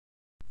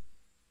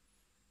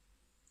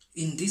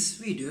In this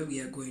video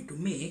we are going to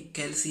make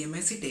calcium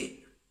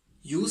acetate.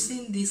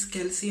 Using this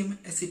calcium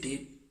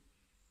acetate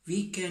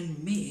we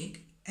can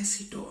make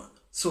acetone.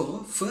 So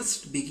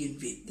first begin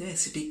with the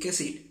acetic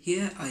acid.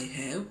 Here I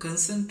have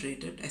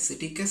concentrated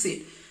acetic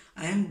acid.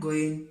 I am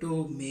going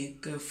to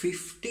make a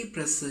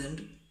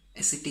 50%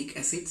 acetic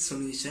acid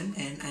solution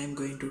and I am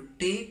going to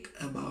take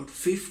about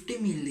 50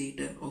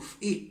 milliliter of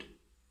it.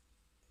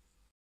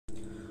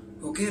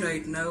 Okay,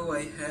 right now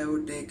I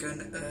have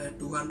taken a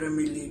 200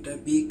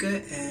 milliliter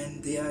beaker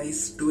and there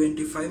is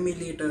 25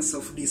 milliliters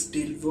of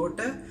distilled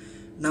water.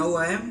 Now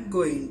I am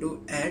going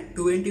to add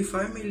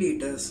 25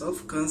 milliliters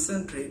of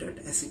concentrated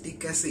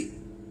acetic acid.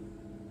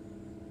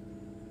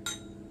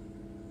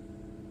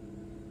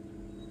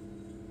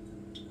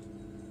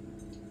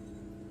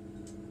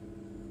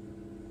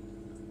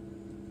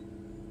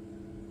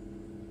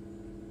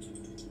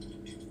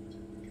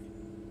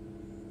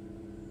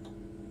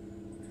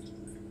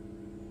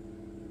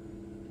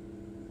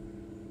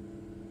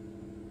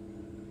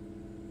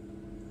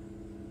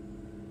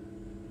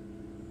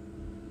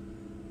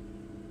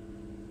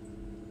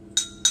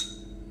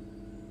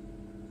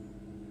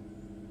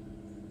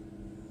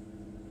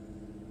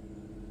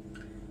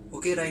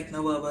 Okay, right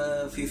now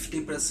our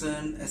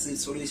 50% acid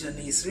solution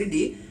is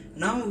ready.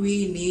 Now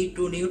we need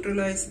to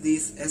neutralize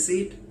this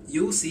acid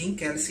using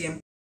calcium.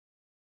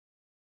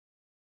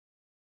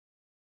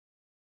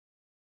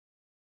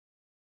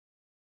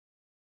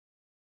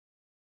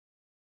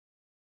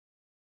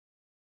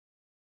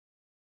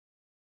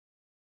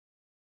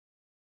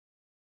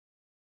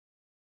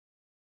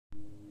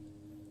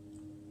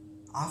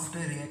 After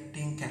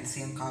reacting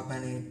calcium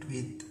carbonate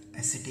with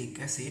acetic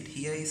acid,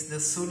 here is the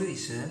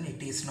solution.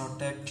 It is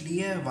not a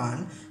clear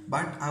one,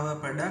 but our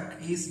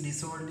product is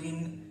dissolved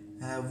in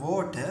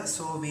water,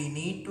 so we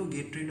need to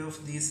get rid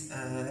of this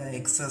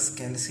excess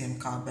calcium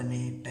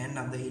carbonate and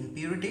other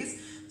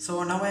impurities.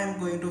 So now I am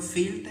going to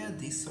filter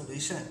this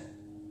solution.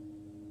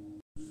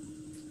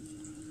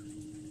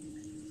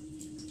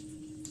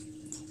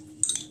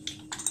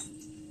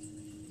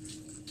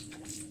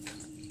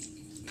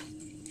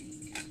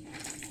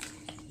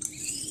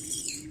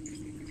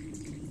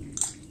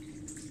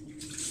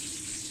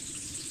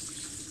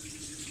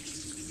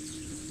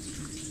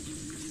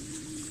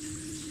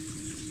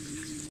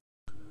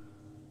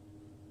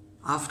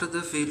 After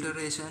the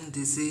filtration,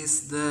 this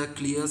is the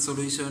clear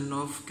solution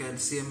of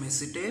calcium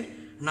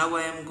acetate. Now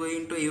I am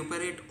going to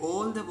evaporate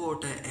all the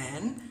water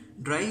and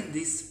dry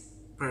this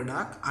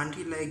product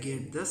until I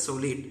get the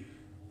solid.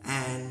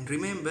 And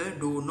remember,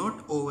 do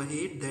not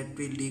overheat, that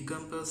will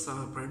decompose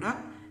our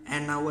product.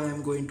 And now I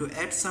am going to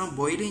add some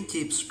boiling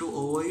chips to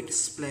avoid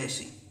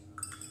splashing.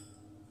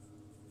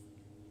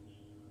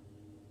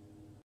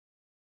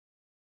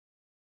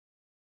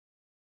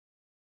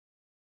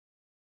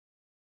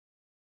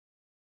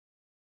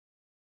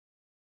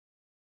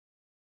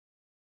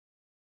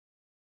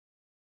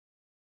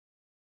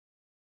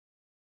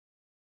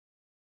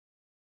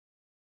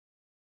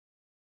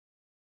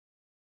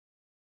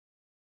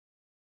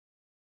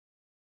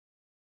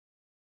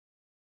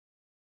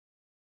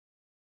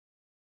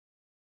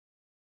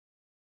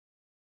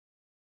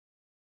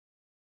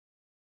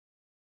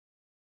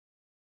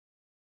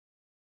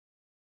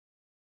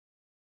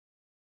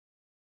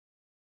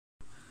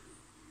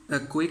 A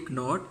quick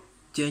note,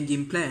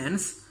 changing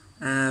plans.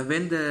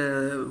 When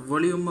the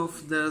volume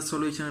of the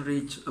solution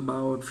reached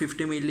about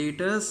 50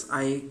 milliliters,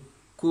 I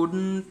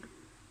couldn't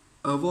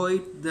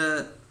avoid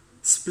the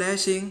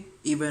splashing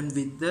even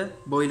with the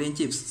boiling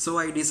chips. So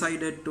I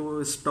decided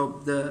to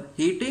stop the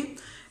heating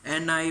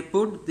and I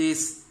put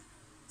this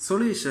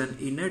solution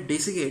in a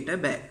desiccator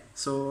bag.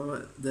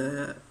 So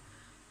the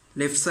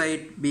left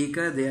side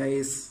beaker, there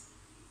is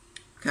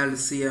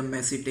calcium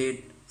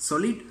acetate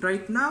solid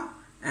right now,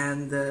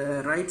 and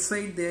the right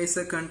side there is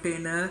a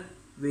container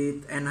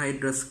with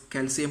anhydrous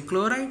calcium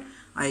chloride.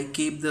 I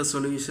keep the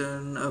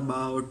solution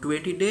about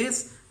 20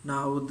 days.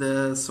 Now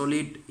the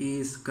solid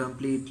is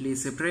completely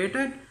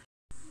separated,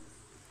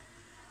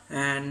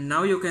 and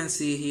now you can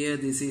see here,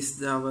 this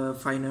is our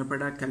final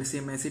product,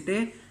 calcium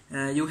acetate.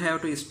 You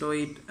have to store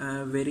it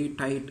a very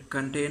tight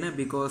container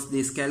because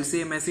this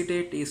calcium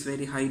acetate is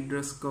very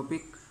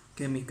hygroscopic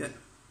chemical.